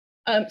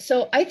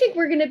So I think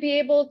we're going to be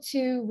able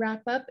to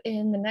wrap up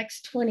in the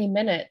next 20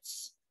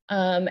 minutes.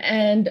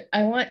 And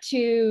I want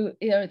to,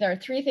 there are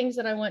three things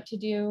that I want to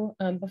do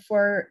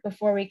before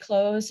we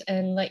close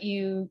and let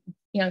you,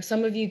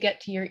 some of you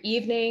get to your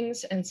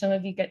evenings and some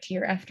of you get to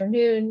your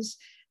afternoons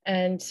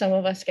and some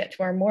of us get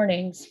to our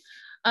mornings.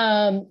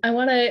 I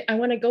want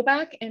to go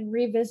back and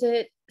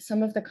revisit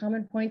some of the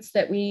common points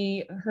that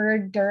we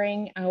heard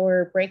during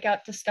our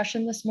breakout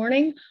discussion this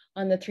morning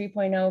on the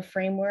 3.0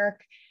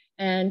 framework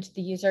and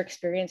the user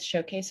experience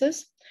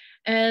showcases.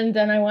 And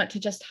then I want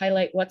to just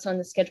highlight what's on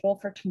the schedule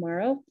for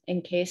tomorrow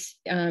in case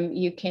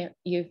you can't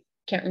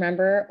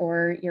remember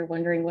or you're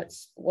wondering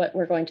what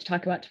we're going to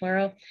talk about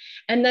tomorrow.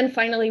 And then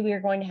finally, we are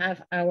going to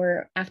have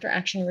our after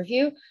action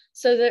review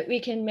so that we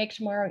can make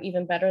tomorrow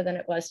even better than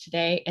it was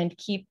today and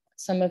keep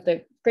some of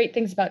the great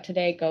things about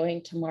today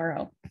going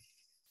tomorrow.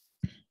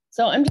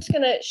 So I'm just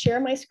going to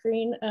share my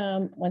screen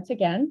once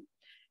again,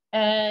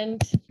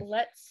 and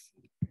let's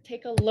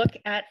take a look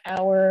at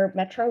our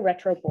Metro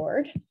Retro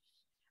board.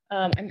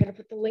 I'm going to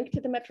put the link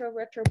to the Metro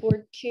Retro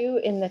board too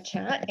in the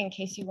chat in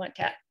case you want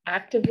to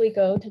actively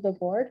go to the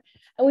board.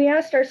 And we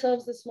asked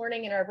ourselves this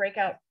morning in our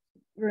breakout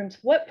rooms,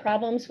 what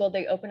problems will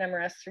the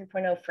OpenMRS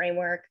 3.0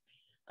 framework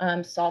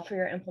solve for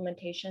your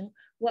implementation?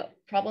 What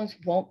problems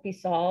won't be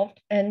solved?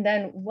 And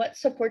then what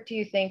support do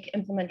you think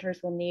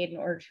implementers will need in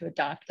order to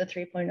adopt the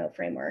 3.0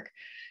 framework?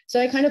 So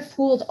I kind of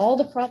pooled all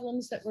the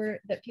problems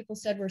that people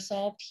said were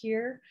solved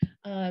here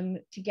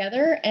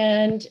together.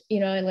 And,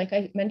 like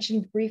I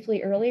mentioned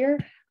briefly earlier,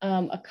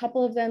 a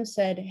couple of them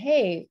said,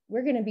 hey,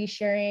 we're going to be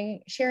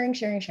sharing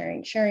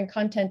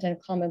content in a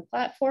common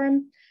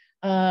platform.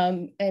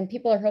 And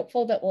people are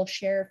hopeful that we'll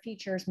share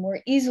features more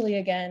easily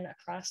again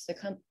across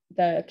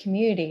the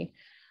community.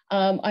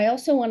 I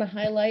also want to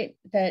highlight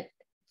that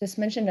this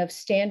mention of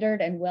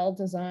standard and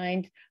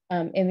well-designed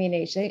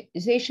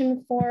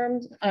immunization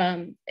forms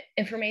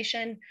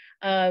information.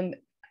 I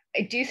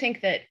do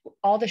think that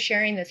all the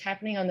sharing that's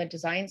happening on the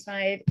design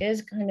side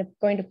is kind of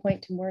going to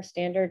point to more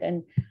standard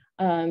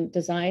and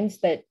designs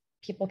that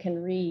people can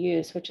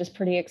reuse, which is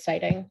pretty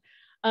exciting.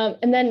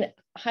 And then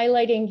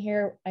highlighting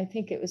here, I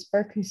think it was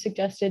Burke who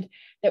suggested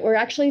that we're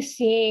actually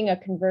seeing a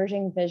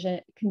converging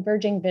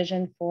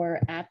vision for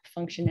app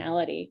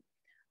functionality.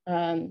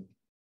 And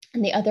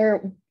the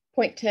other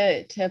point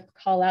to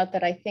call out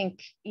that I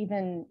think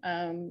even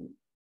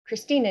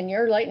Christine, in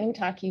your lightning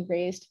talk you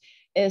raised,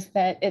 is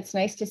that it's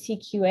nice to see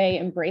QA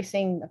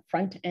embracing the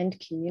front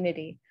end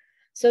community.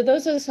 So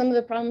those are some of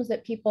the problems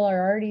that people are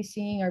already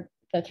seeing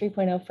the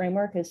 3.0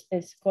 framework is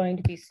going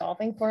to be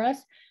solving for us.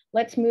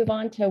 Let's move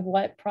on to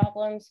what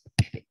problems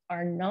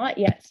are not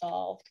yet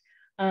solved.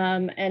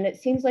 And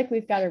it seems like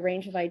we've got a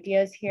range of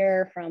ideas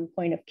here from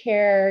point of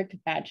care to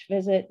batch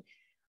visit.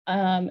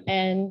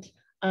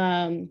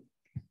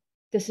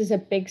 This is a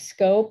big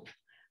scope.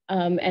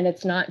 And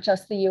it's not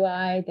just the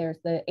UI, there's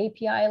the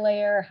API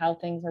layer, how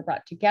things are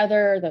brought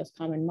together, those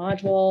common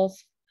modules.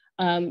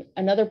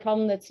 Another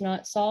problem that's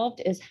not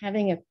solved is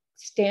having a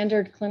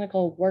standard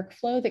clinical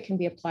workflow that can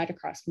be applied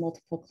across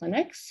multiple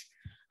clinics.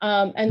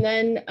 And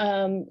then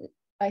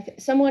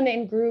someone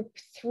in group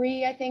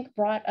 3, I think,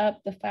 brought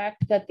up the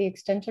fact that the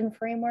extension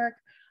framework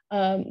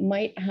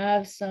might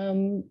have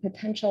some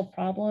potential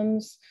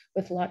problems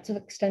with lots of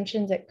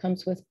extensions. It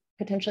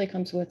potentially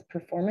comes with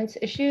performance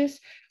issues.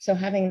 So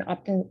having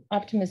an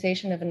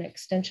optimization of an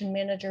extension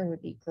manager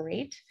would be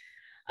great.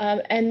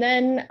 And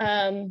then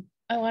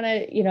I want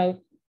to,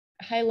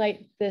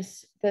 highlight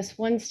this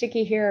one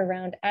sticky here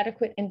around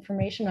adequate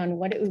information on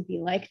what it would be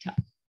like to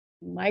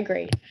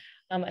migrate.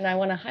 And I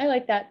want to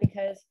highlight that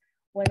because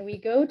when we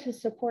go to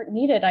support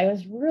needed, I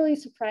was really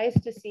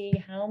surprised to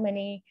see how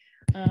many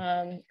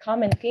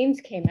common themes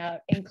came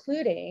out,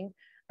 including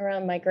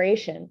around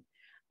migration,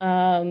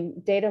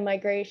 data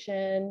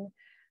migration,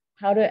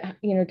 how to,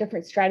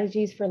 different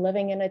strategies for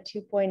living in a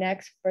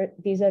 2.x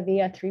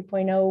vis-a-vis a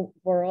 3.0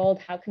 world.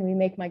 How can we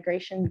make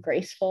migration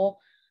graceful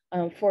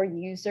for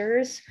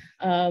users?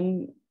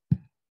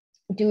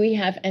 Do we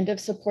have end of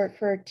support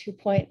for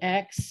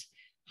 2.x?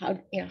 How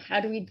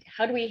do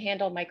we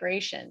handle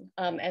migration?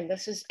 And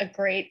this is a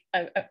great.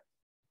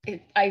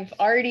 I've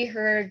already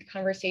heard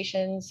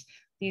conversations,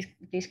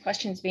 these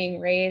questions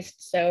being raised.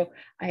 So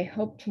I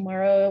hope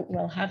tomorrow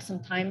we'll have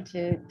some time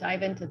to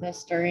dive into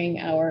this during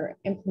our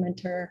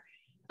implementer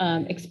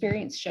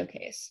experience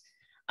showcase.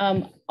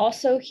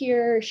 Also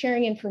here,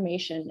 sharing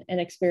information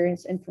and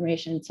experience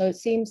information. So it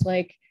seems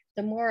like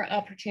the more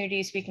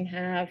opportunities we can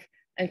have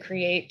and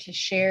create to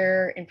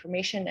share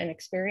information and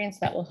experience,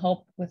 that will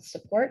help with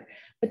support.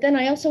 But then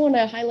I also want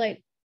to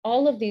highlight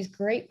all of these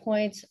great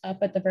points up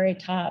at the very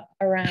top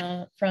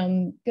around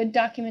from good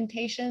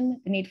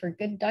documentation, the need for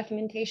good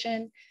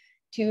documentation,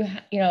 to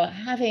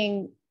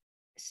having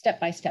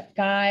step-by-step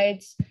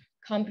guides,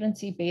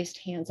 competency-based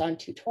hands-on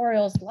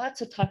tutorials, lots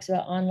of talks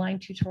about online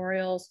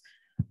tutorials,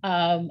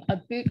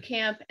 a boot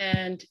camp,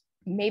 and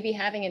maybe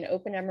having an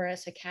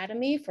OpenMRS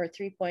Academy for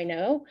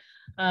 3.0.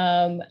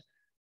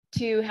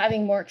 to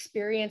having more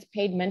experienced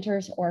paid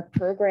mentors or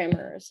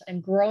programmers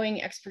and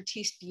growing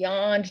expertise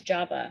beyond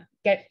Java,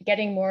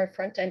 getting more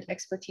front-end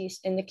expertise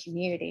in the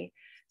community.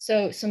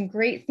 So some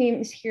great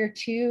themes here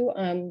too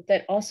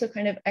that also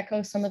kind of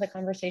echo some of the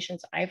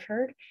conversations I've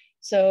heard.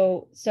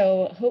 So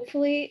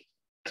hopefully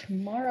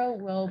tomorrow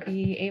we'll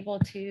be able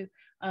to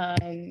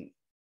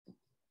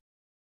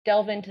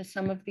delve into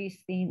some of these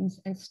themes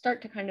and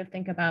start to kind of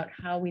think about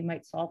how we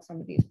might solve some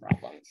of these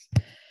problems.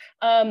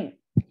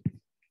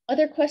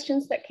 Other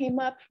questions that came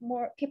up,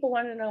 people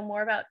want to know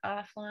more about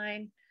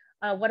offline.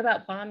 What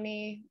about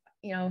Bomni?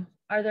 You know,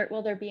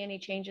 will there be any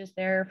changes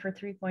there for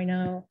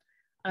 3.0?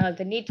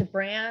 The need to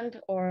brand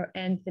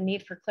and the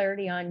need for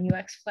clarity on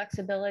UX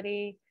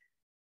flexibility.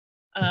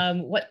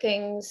 What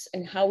things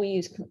and how we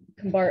use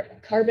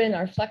carbon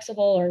are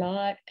flexible or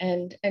not,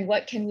 and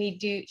what can we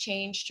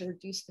change to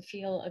reduce the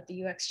feel of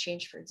the UX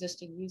change for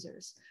existing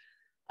users.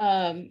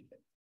 I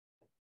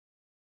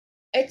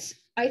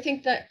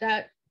think that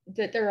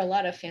there are a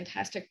lot of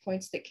fantastic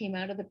points that came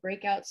out of the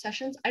breakout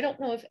sessions. I don't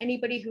know if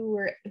anybody who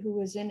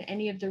was in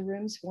any of the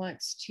rooms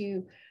wants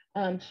to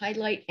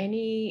highlight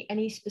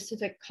any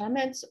specific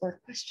comments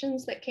or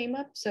questions that came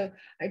up. So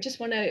I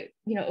just want to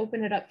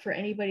open it up for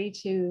anybody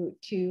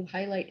to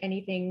highlight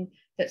anything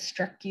that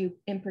struck you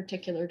in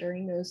particular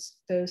during those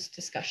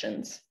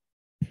discussions.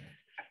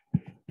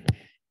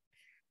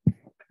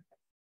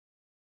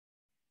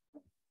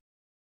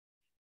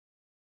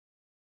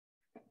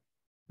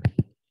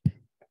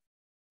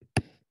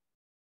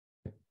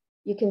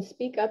 You can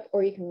speak up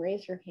or you can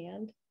raise your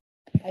hand,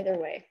 either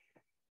way.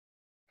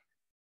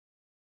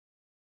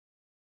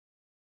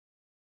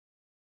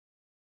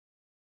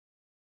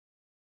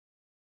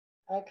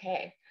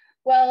 Okay,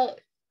 well,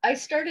 I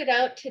started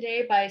out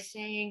today by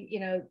saying,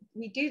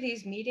 we do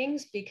these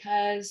meetings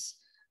because,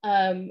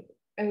 and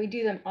we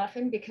do them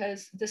often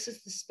because this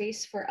is the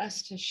space for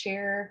us to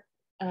share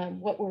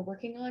what we're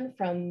working on,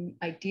 from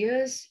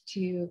ideas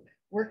to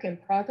work in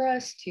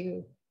progress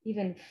to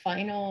even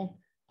final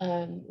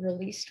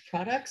released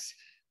products,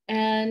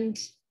 and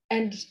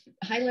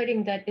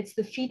highlighting that it's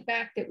the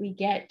feedback that we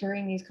get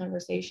during these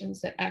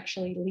conversations that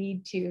actually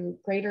lead to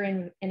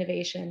greater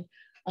innovation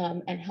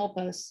and help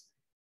us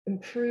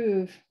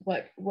improve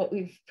what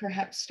we've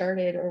perhaps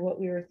started or what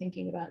we were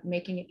thinking about,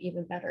 making it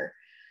even better.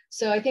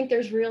 So I think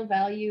there's real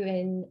value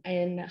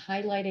in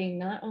highlighting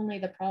not only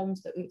the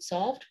problems that we've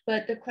solved,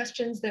 but the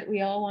questions that we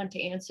all want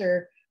to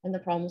answer and the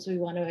problems we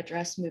want to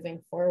address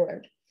moving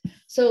forward.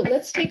 So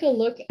let's take a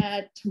look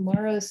at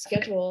tomorrow's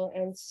schedule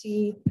and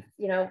see,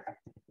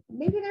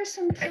 maybe there's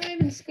some time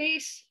and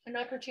space and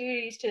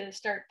opportunities to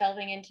start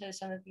delving into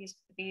some of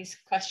these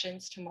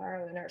questions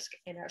tomorrow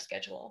in our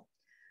schedule.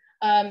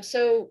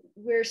 So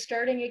we're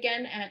starting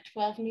again at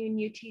 12 noon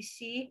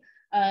UTC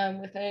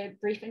with a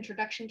brief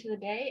introduction to the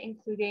day,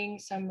 including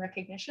some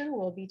recognition.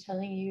 We'll be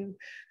telling you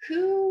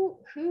who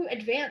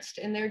advanced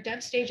in their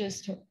dev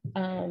stages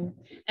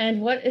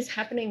and what is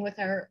happening with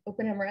our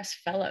OpenMRS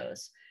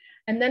fellows.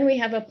 And then we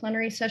have a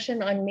plenary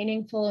session on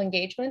meaningful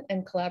engagement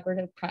and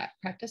collaborative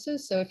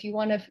practices. So if you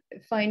want to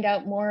find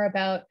out more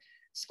about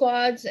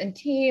squads and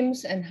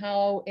teams and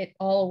how it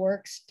all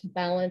works to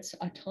balance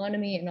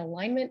autonomy and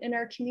alignment in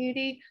our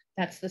community,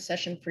 that's the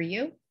session for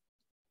you.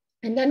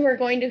 And then we're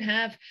going to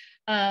have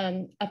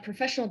a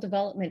professional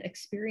development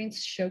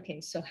experience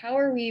showcase. So how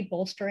are we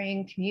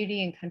bolstering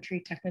community and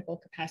country technical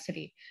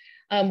capacity?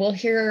 We'll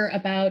hear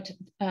about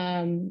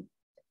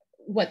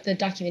what the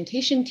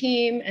documentation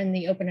team and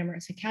the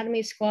OpenMRS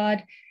Academy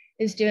squad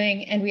is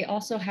doing. And we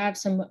also have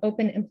some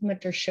open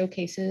implementer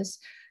showcases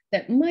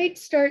that might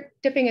start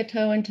dipping a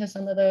toe into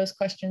some of those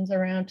questions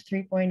around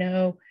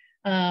 3.0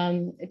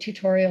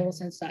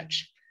 tutorials and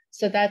such.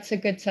 So that's a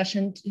good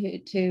session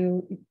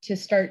to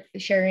start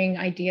sharing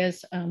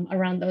ideas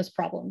around those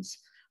problems.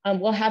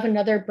 We'll have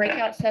another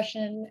breakout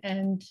session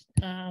and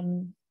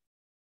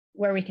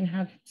where we can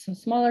have some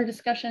smaller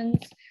discussions.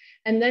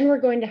 And then we're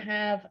going to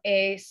have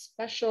a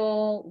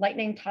special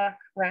lightning talk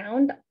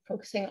round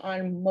focusing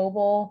on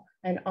mobile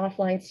and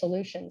offline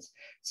solutions.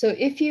 So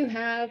if you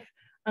have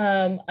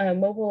a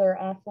mobile or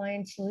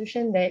offline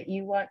solution that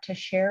you want to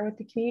share with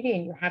the community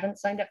and you haven't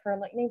signed up for a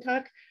lightning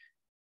talk,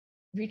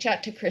 reach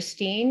out to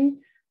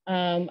Christine,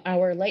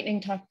 our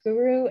lightning talk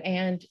guru,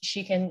 and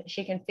she can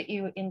fit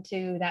you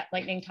into that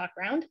lightning talk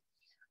round.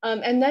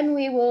 And then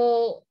we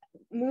will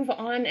move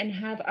on and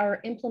have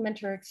our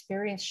implementer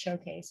experience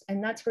showcase.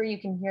 And that's where you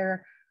can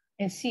hear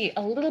and see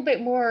a little bit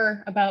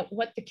more about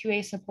what the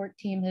QA support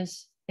team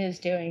is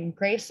doing.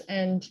 Grace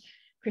and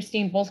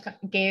Christine both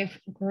gave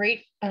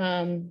great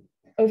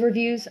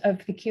overviews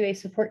of the QA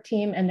support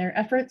team and their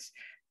efforts.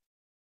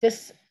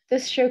 This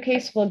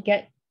showcase will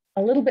get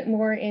a little bit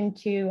more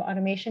into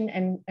automation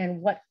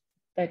and what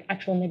the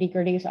actual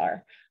nitty-gritties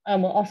are.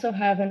 We'll also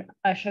have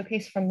a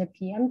showcase from the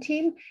PM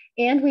team,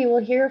 and we will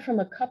hear from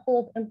a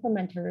couple of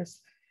implementers.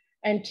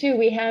 And two,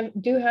 we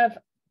do have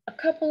a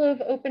couple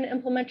of open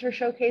implementer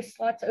showcase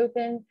slots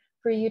open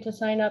for you to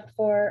sign up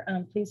for.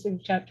 Please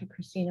reach out to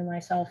Christine and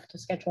myself to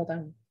schedule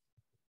them.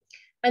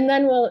 And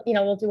then we'll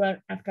do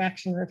an after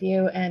action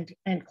review and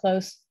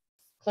close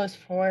close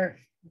for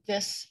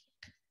this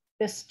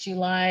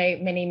July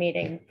mini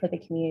meeting for the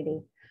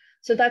community.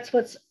 So that's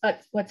what's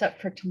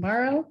up for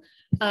tomorrow.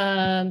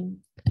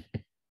 And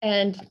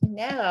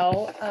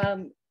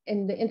now,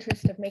 in the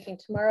interest of making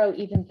tomorrow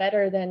even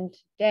better than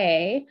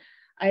today,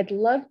 I'd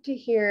love to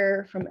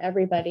hear from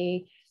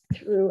everybody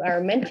through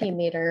our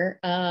Mentimeter.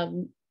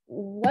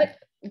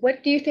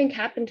 What do you think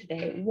happened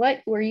today?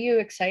 What were you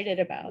excited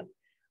about?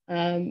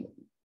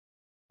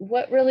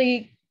 What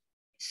really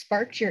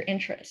sparked your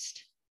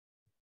interest?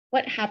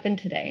 What happened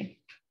today?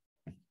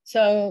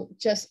 So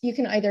you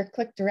can either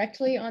click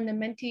directly on the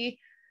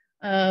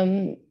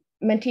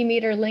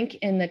Mentimeter link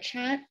in the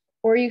chat,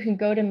 or you can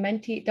go to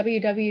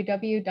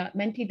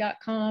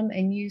www.menti.com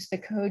and use the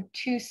code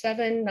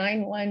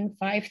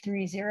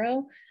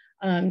 2791530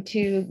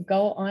 to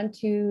go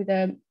onto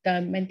the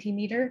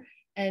Mentimeter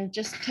and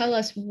just tell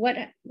us what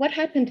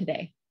happened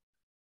today.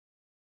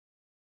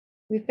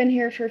 We've been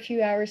here for a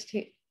few hours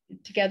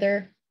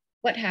together.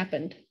 What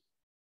happened?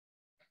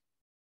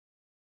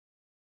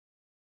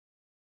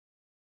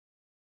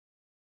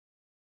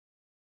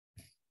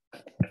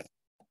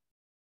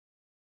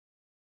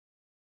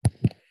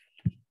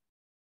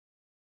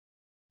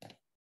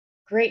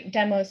 Great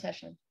demo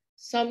session.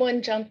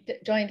 Someone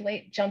joined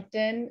late, jumped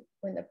in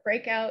when the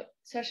breakout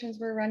sessions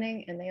were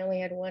running and they only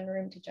had one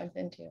room to jump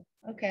into.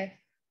 Okay.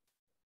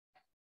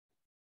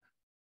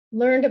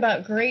 Learned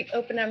about great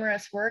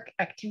OpenMRS work,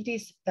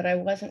 activities that I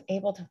wasn't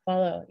able to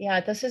follow. Yeah,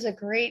 this is a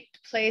great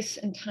place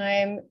and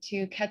time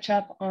to catch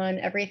up on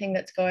everything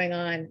that's going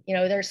on. You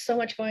know, there's so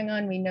much going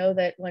on. We know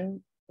that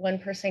one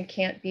person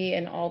can't be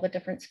in all the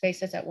different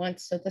spaces at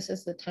once. So this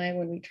is the time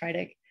when we try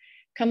to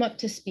come up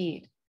to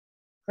speed.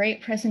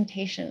 Great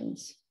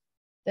presentations.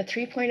 The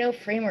 3.0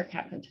 framework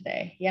happened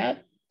today.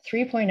 Yep,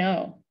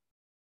 3.0.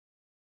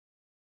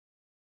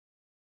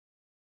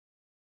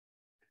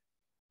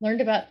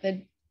 Learned about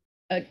the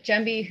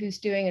Gemby, who's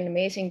doing an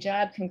amazing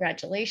job.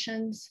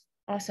 Congratulations.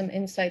 Awesome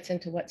insights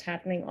into what's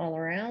happening all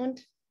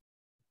around.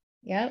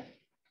 Yep.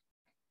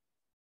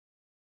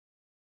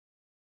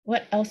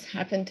 What else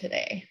happened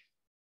today?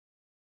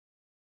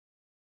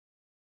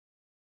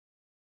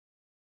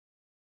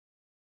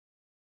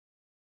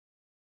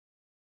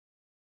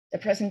 The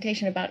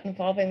presentation about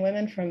involving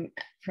women from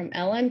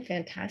Ellen,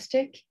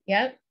 fantastic.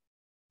 Yep.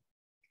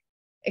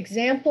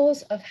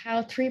 Examples of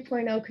how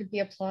 3.0 could be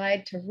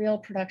applied to real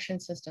production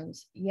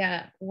systems.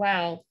 Yeah,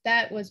 wow,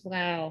 that was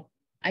wow.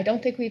 I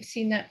don't think we've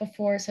seen that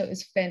before, so it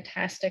was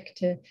fantastic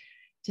to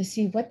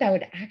see what that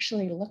would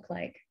actually look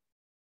like.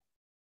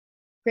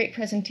 Great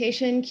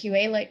presentation,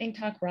 QA lightning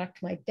talk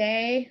rocked my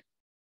day.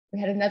 We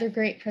had another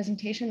great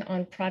presentation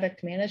on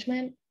product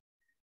management.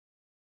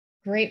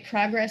 Great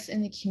progress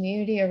in the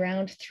community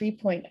around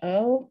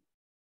 3.0.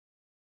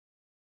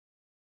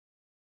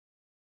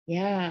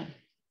 Yeah.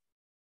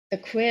 The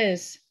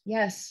quiz,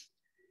 yes.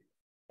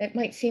 It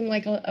might seem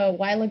like a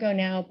while ago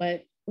now,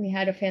 but we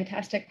had a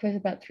fantastic quiz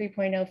about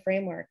 3.0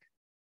 framework.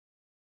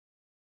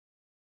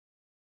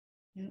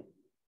 Yep.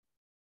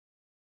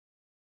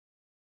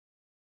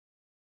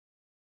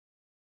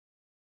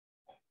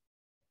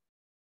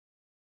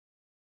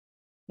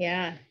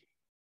 Yeah.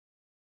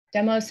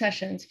 Demo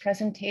sessions,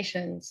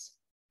 presentations.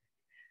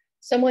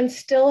 Someone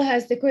still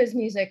has the quiz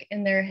music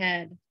in their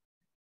head.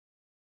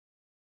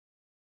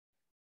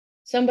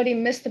 Somebody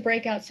missed the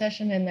breakout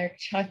session and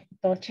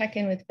they'll check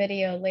in with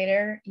video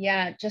later.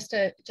 Yeah, just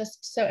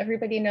so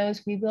everybody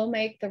knows, we will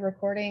make the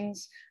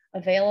recordings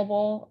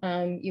available.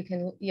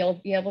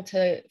 You'll be able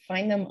to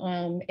find them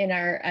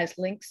as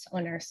links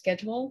on our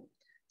schedule.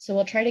 So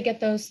we'll try to get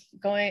those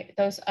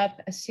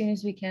up as soon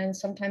as we can.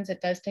 Sometimes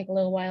it does take a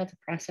little while to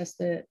process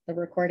the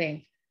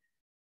recording.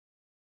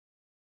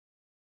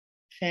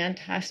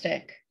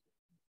 Fantastic.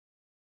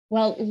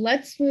 Well,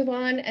 let's move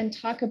on and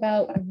talk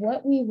about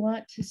what we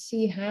want to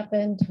see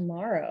happen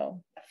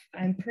tomorrow.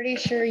 I'm pretty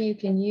sure you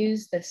can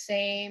use the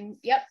same,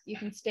 yep, you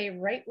can stay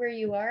right where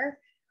you are.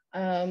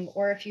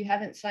 Or if you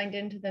haven't signed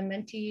into the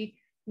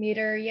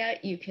Mentimeter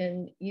yet, you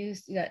can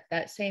use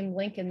that same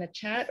link in the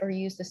chat or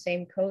use the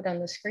same code on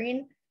the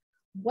screen.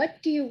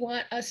 What do you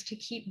want us to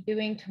keep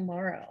doing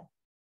tomorrow?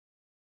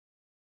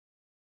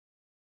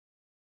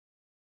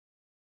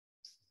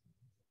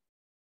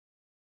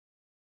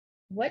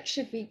 What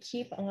should we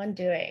keep on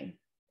doing?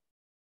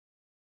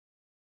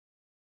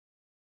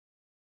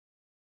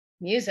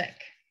 Music.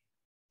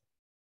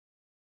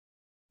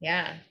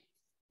 Yeah.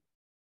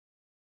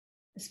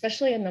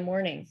 Especially in the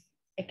morning.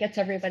 It gets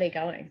everybody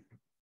going.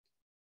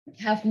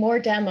 Have more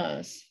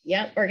demos.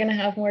 Yep, we're gonna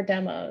have more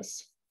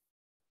demos.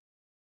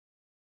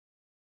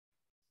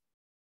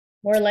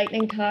 More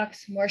lightning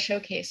talks, more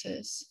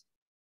showcases.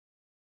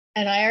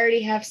 And I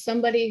already have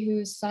somebody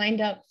who's signed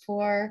up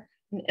for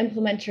an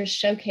implementers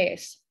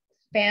showcase.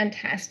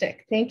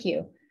 Fantastic, thank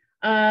you.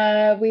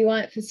 We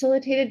want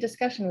facilitated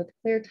discussion with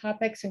clear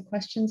topics and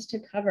questions to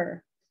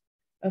cover.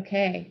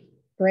 Okay,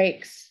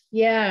 breaks,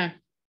 yeah,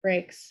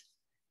 breaks.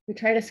 We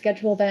try to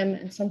schedule them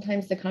and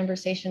sometimes the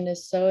conversation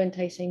is so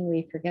enticing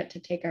we forget to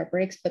take our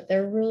breaks, but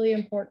they're really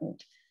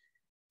important.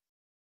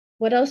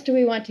 What else do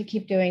we want to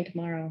keep doing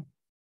tomorrow?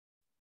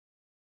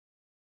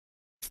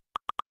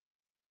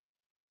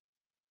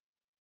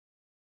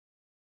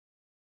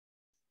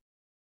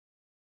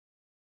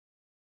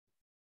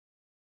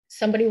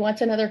 Somebody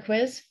wants another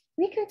quiz?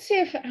 We can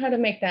see how to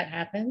make that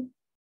happen.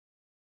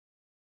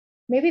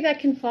 Maybe that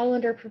can fall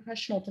under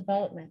professional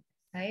development,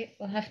 right?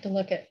 We'll have to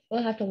look at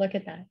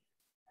that.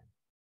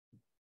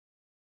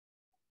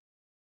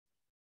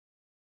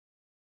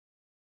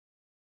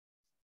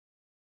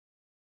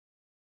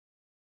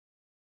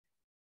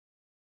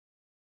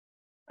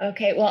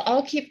 Okay, well,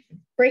 I'll keep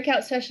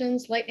breakout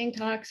sessions, lightning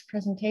talks,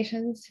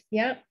 presentations.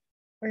 Yep,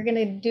 we're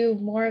gonna do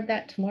more of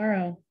that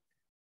tomorrow.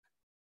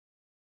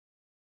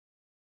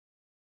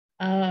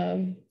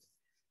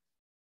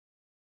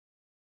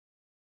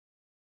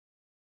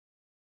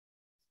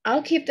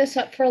 I'll keep this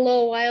up for a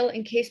little while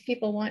in case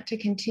people want to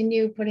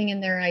continue putting in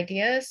their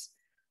ideas.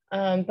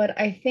 But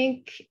I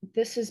think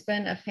this has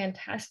been a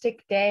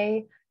fantastic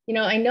day. You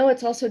know, I know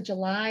it's also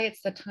July.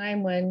 It's the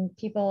time when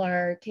people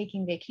are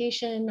taking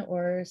vacation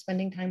or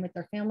spending time with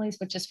their families,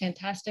 which is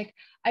fantastic.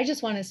 I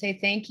just want to say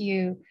thank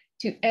you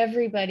to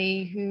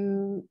everybody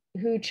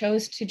who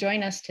chose to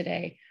join us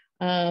today.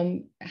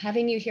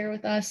 Having you here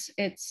with us,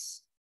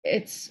 it's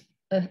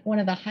one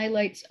of the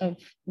highlights of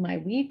my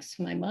weeks,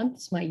 my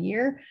months, my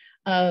year.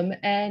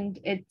 And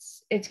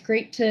it's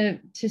great to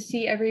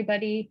see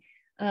everybody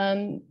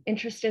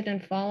interested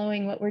in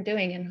following what we're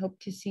doing, and hope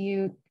to see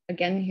you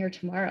again here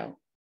tomorrow.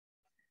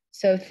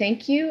 So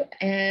thank you,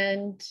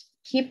 and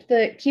keep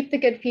the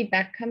good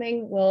feedback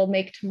coming. We'll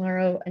make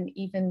tomorrow an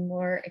even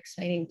more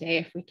exciting day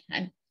if we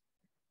can.